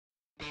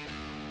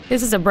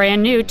This is a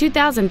brand new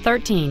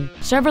 2013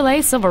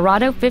 Chevrolet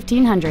Silverado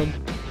 1500.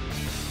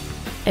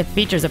 It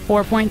features a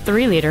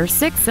 4.3-liter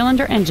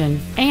six-cylinder engine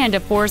and a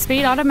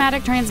 4-speed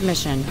automatic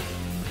transmission.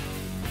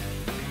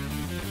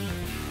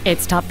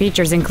 Its top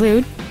features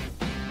include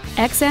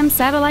XM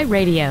satellite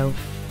radio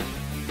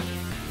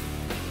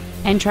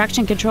and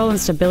traction control and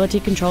stability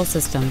control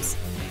systems.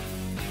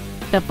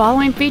 The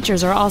following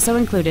features are also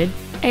included: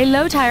 a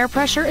low tire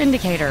pressure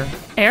indicator,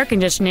 air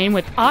conditioning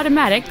with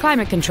automatic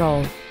climate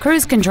control,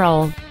 cruise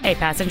control, a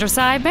passenger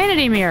side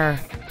vanity mirror,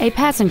 a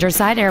passenger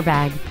side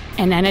airbag,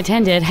 an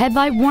unattended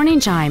headlight warning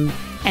chime,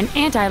 an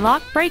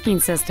anti-lock braking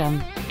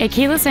system, a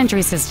keyless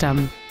entry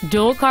system,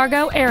 dual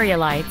cargo area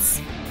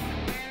lights.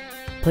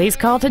 Please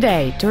call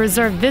today to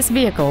reserve this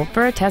vehicle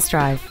for a test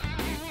drive.